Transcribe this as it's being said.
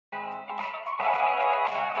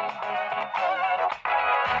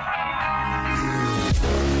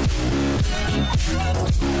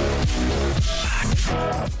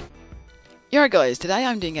Alright guys, today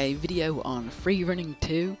I'm doing a video on Free Running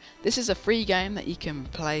 2. This is a free game that you can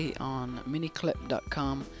play on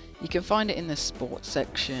miniclip.com. You can find it in the sports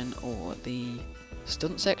section or the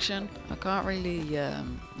stunt section. I can't really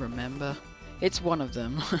remember. It's one of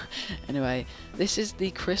them. Anyway, this is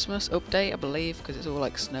the Christmas update, I believe, because it's all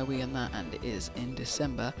like snowy and that, and it is in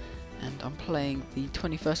December. And I'm playing the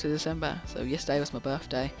 21st of December, so yesterday was my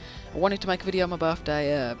birthday. I wanted to make a video on my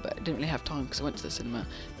birthday, but I didn't really have time because I went to the cinema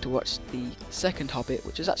to watch the second Hobbit,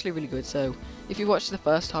 which is actually really good. So if you watched the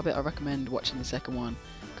first Hobbit, I recommend watching the second one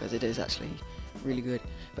because it is actually really good.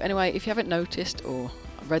 But anyway, if you haven't noticed or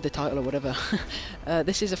read the title or whatever,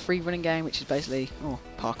 this is a free running game, which is basically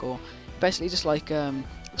parkour. Basically just like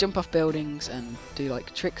jump off buildings and do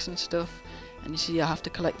like tricks and stuff. And you see I have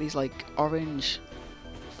to collect these like orange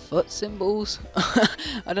foot symbols.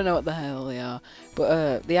 I don't know what the hell they are,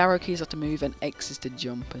 but the arrow keys are to move and X is to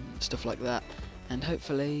jump and stuff like that. And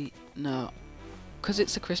hopefully, no, because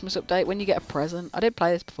it's a Christmas update, when you get a present, I did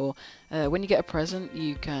play this before, when you get a present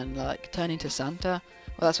you can like turn into Santa.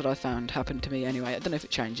 Well, that's what I found happened to me anyway. I don't know if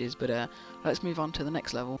it changes, but let's move on to the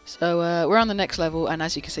next level. So we're on the next level, and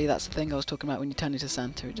as you can see, that's the thing I was talking about. When you turn into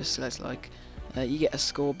Santa, it just says like you get a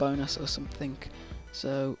score bonus or something.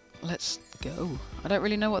 So let's go. I don't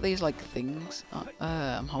really know what these like things are.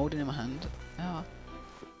 I'm holding in my hand. Oh,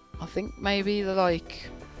 I think maybe they're like,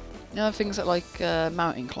 you know, things that like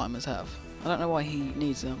mountain climbers have. I don't know why he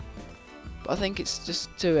needs them, but I think it's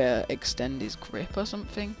just to extend his grip or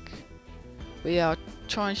something. But yeah, I'll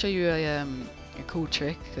try and show you a cool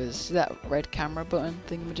trick, because that red camera button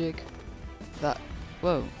thingamajig, that,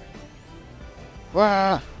 whoa,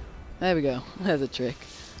 wah, there we go, there's a trick.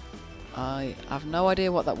 I have no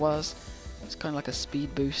idea what that was. It's kind of like a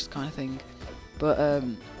speed boost kind of thing, but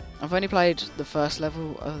I've only played the first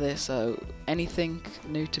level of this, so anything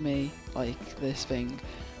new to me like this thing,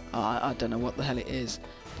 I don't know what the hell it is.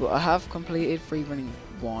 But I have completed Free Running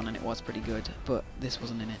 1 and it was pretty good, but this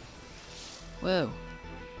wasn't in it. Whoa.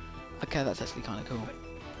 Okay, that's actually kind of cool.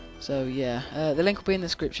 So yeah, the link will be in the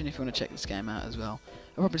description if you want to check this game out as well.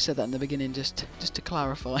 I probably said that in the beginning just to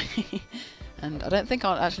clarify. And I don't think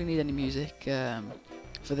I'll actually need any music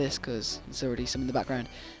for this because there's already some in the background.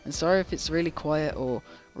 And sorry if it's really quiet or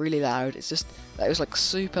really loud. It's just that it was like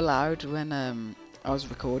super loud when I was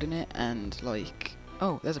recording it, and like,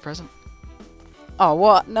 oh, there's a present. Oh,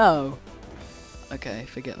 what? No. Okay,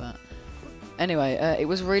 forget that. Anyway, it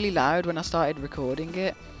was really loud when I started recording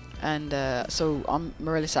it, and so on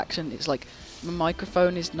Limitless Action, it's like my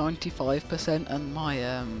microphone is 95% and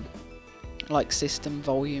my like system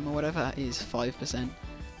volume or whatever is 5%.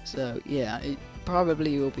 So yeah, it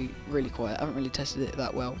probably will be really quiet. I haven't really tested it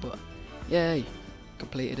that well, but yay,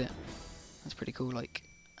 completed it. That's pretty cool. Like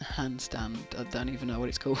a handstand. I don't even know what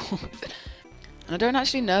it's called. And I don't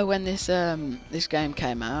actually know when this this game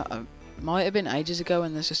came out. Might have been ages ago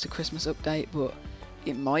and there's just a Christmas update, but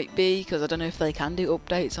it might be, because I don't know if they can do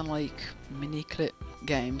updates on like Miniclip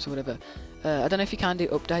games or whatever. I don't know if you can do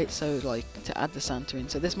updates, so like to add the Santa in.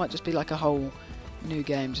 So this might just be like a whole new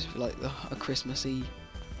game, just for like a Christmassy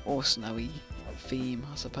or snowy theme,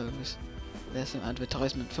 I suppose. There's some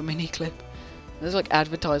advertisement for Miniclip. There's like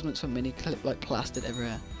advertisements for Miniclip like plastered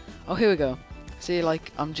everywhere. Oh, here we go. See,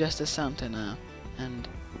 like I'm just a Santa now, and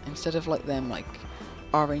instead of like them like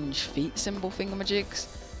orange feet symbol thingamajigs,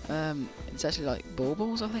 it's actually like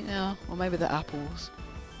baubles, I think they are, or maybe they're apples.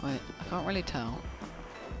 Wait, I can't really tell.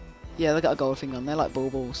 Yeah, they got a gold thing on. They're like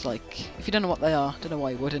baubles. Like, if you don't know what they are, don't know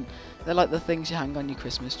why you wouldn't. They're like the things you hang on your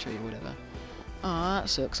Christmas tree or whatever. Oh, that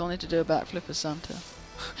sucks. I need to do a backflip as Santa.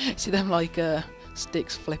 See them like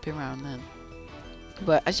sticks flipping around then.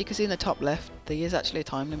 But as you can see in the top left, there is actually a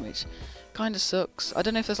time limit, which kind of sucks. I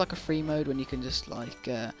don't know if there's like a free mode when you can just like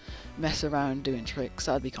mess around doing tricks.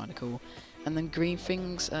 That'd be kind of cool. And then green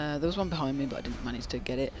things, there was one behind me but I didn't manage to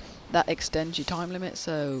get it. That extends your time limit,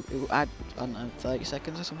 so it will add, I don't know, 30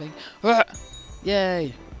 seconds or something.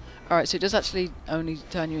 Yay! Alright, so it does actually only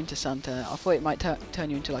turn you into Santa. I thought it might turn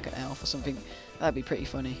you into like an elf or something. That'd be pretty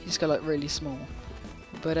funny. You just go like really small.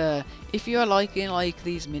 But if you're liking like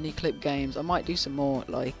these Miniclip games, I might do some more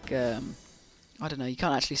like, I don't know, you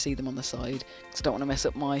can't actually see them on the side because I don't want to mess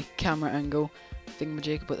up my camera angle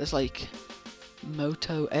thingamajig, but there's like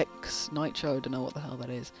Moto X Nitro, I don't know what the hell that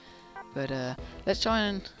is, but let's try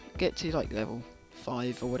and get to like level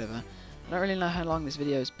 5 or whatever. I don't really know how long this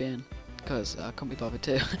video has been because I can't be bothered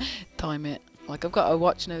to time it. Like, I've got a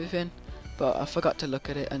watch and everything, but I forgot to look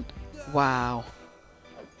at it, and wow.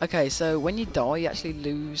 Okay, so when you die you actually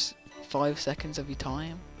lose 5 seconds of your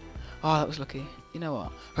time. Oh, that was lucky. You know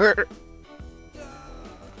what?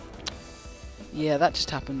 Yeah, that just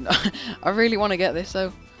happened. I really want to get this,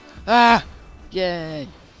 so... Ah! Yay!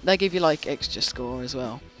 They give you, like, extra score as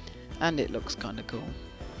well. And it looks kind of cool.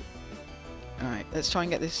 Alright, let's try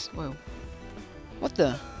and get this... Whoa. What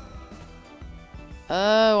the?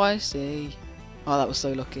 Oh, I see. Oh, that was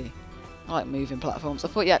so lucky. I like moving platforms. I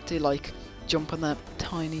thought you had to, like, jump on that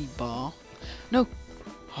tiny bar. No!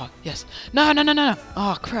 Oh, yes. No, no, no, no, no!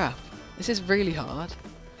 Oh, crap. This is really hard.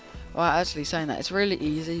 Well, actually saying that, it's really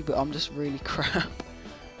easy, but I'm just really crap.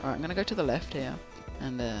 Alright, I'm going to go to the left here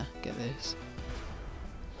and get this.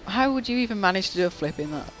 How would you even manage to do a flip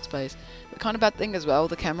in that space? The kind of bad thing as well,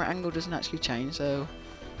 the camera angle doesn't actually change, so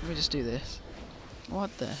let me just do this.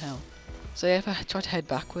 What the hell? So yeah, if I try to head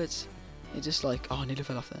backwards, it just like, oh, I nearly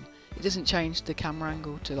fell off then. It doesn't change the camera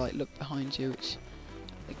angle to like look behind you, which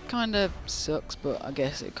it kind of sucks, but I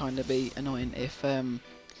guess it kind of be annoying if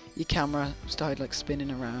your camera started like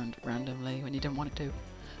spinning around randomly when you didn't want it to.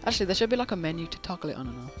 Actually, there should be like a menu to toggle it on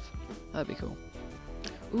and off. That'd be cool.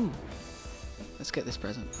 Ooh, let's get this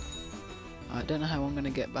present. I don't know how I'm gonna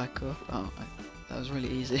get back up. Oh, that was really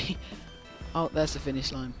easy. Oh, there's the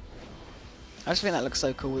finish line. I just think that looks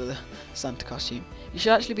so cool with the Santa costume. You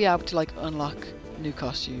should actually be able to like unlock new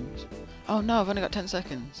costumes. Oh no, I've only got 10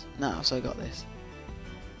 seconds. No, I've still got this.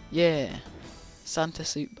 Yeah. Santa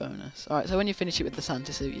suit bonus. Alright, so when you finish it with the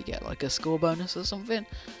Santa suit, you get like a score bonus or something.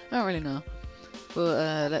 I don't really know.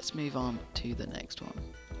 But let's move on to the next one.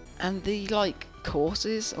 And the like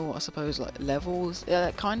courses, or I suppose like levels, yeah,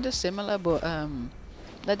 they're kind of similar, but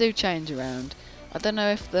they do change around. I don't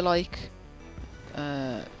know if they're like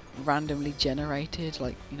randomly generated,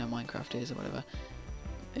 like, you know, Minecraft is or whatever.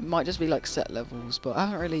 It might just be like set levels, but I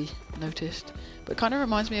haven't really noticed. But it kind of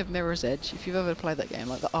reminds me of Mirror's Edge, if you've ever played that game.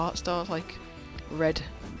 Like the art style, like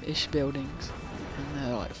red-ish buildings, and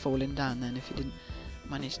they're like falling down then if you didn't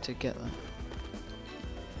manage to get them.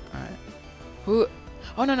 Alright.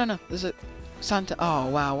 Oh no no no, there's a Santa. Oh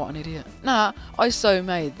wow, what an idiot. Nah, I so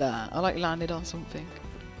made that. I like landed on something.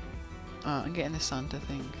 Alright, I'm getting this Santa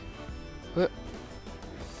thing.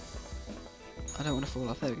 I don't want to fall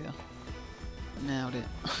off. There we go. Nailed it.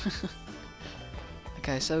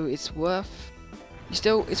 Okay, so it's worth. It's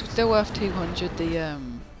still worth 200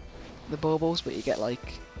 the baubles, but you get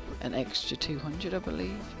like an extra 200, I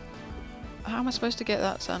believe. How am I supposed to get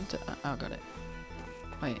that Santa? Oh, I got it.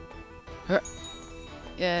 Wait.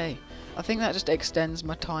 Yay! I think that just extends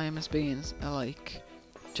my time as being like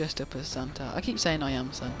dressed up as Santa. I keep saying I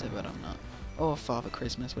am Santa, but I'm not. Or Father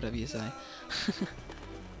Christmas, whatever you say.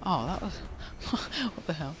 Oh, that was... what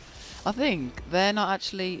the hell? I think they're not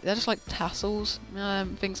actually... They're just like tassels,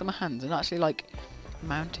 things on my hands. They're not actually like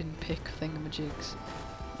mountain pick thingamajigs.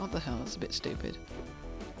 What the hell? That's a bit stupid.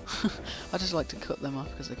 I just like to cut them off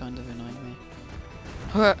because they kind of annoy me.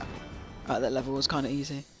 Right, that level was kind of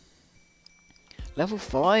easy. Level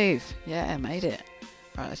 5! Yeah, I made it.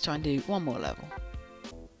 Right, let's try and do one more level.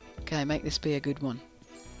 Okay, make this be a good one.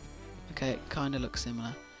 Okay, it kind of looks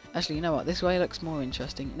similar. Actually, you know what? This way looks more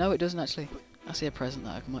interesting. No, it doesn't actually. I see a present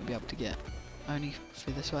that I might be able to get. Only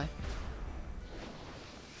through this way.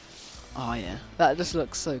 Oh yeah, that just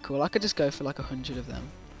looks so cool. I could just go for like 100 of them.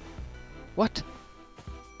 What?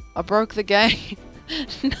 I broke the game.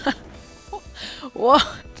 No.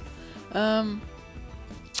 What?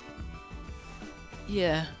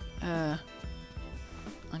 Yeah. I'm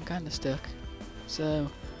kind of stuck.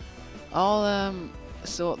 So I'll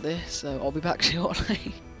sort this. So I'll be back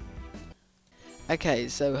shortly. Okay,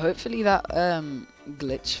 so hopefully that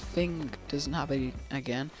glitch thing doesn't happen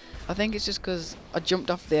again. I think it's just because I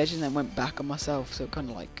jumped off the edge and then went back on myself, so it kind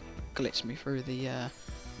of like glitched me through the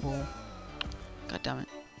wall. God damn it.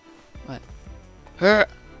 Wait.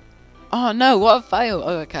 Oh no, what a fail!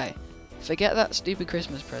 Oh, okay. Forget that stupid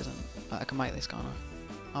Christmas present. I can make this, can't I?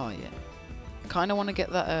 Oh yeah. I kind of want to get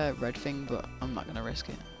that red thing, but I'm not going to risk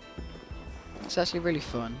it. It's actually really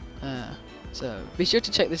fun. So be sure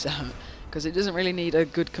to check this out, because it doesn't really need a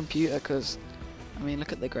good computer, because, I mean,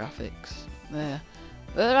 look at the graphics. They're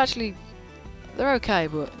okay,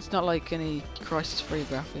 but it's not like any crisis-free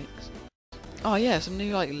graphics. Oh yeah, some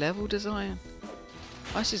new like level design.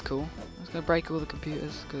 Oh, this is cool. I'm just going to break all the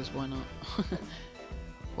computers, because why not?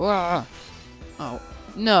 Wow. Oh,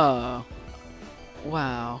 no.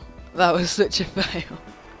 Wow. That was such a fail.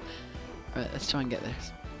 Right, let's try and get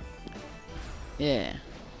this. Yeah.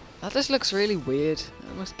 That just looks really weird.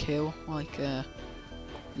 It must kill, like, your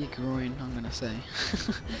groin, I'm gonna say.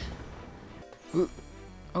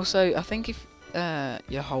 Also, I think if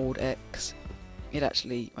you hold X, it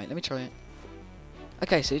actually... Wait, let me try it.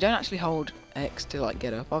 Okay, so you don't actually hold X to, like,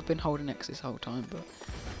 get up. I've been holding X this whole time, but...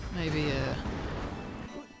 Maybe,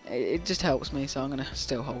 it just helps me, so I'm gonna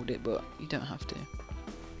still hold it, but you don't have to.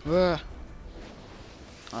 Oh,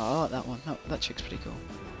 I like that one. That trick's pretty cool.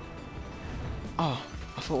 Oh,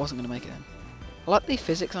 I thought I wasn't gonna make it then. I like the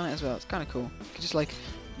physics on it as well. It's kind of cool. You can just like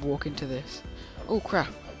walk into this. Oh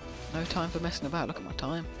crap! No time for messing about. Look at my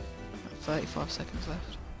time. 35 seconds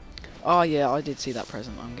left. Oh yeah, I did see that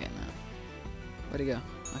present. I'm getting that. Where'd it go?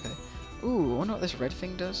 Okay. Ooh, I wonder what this red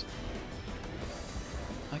thing does.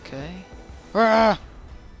 Okay.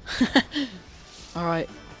 Alright.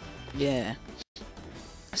 Yeah.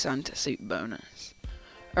 Santa suit bonus.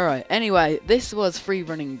 Alright, anyway, this was Free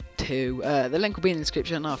Running 2. The link will be in the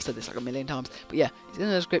description. I've said this like a million times. But yeah, it's in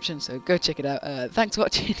the description, so go check it out. Thanks for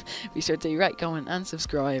watching. Be sure to rate, comment, and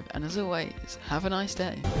subscribe. And as always, have a nice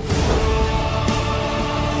day.